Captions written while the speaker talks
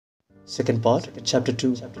Second part, Chapter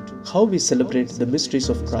 2, How we celebrate the mysteries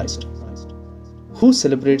of Christ. Who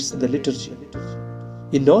celebrates the liturgy?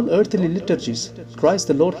 In all earthly liturgies, Christ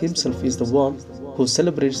the Lord Himself is the one who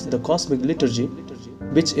celebrates the cosmic liturgy,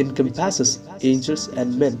 which encompasses angels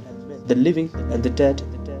and men, the living and the dead,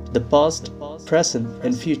 the past, present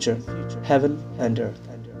and future, heaven and earth.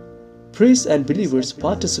 Priests and believers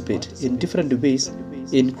participate in different ways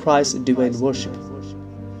in Christ's divine worship.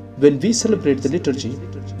 When we celebrate the liturgy,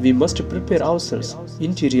 we must prepare ourselves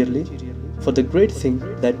interiorly for the great thing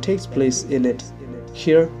that takes place in it.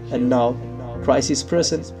 Here and now, Christ is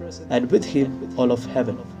present, and with Him all of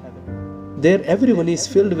heaven. There everyone is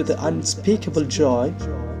filled with unspeakable joy,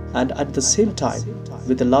 and at the same time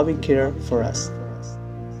with a loving care for us.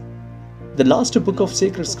 The last book of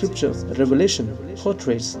sacred scripture, Revelation,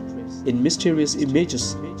 portrays in mysterious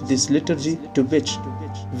images this liturgy to which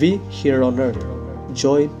we here on earth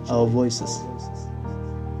join our voices.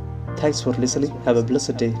 Thanks for listening. Have a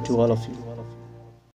blessed day to all of you.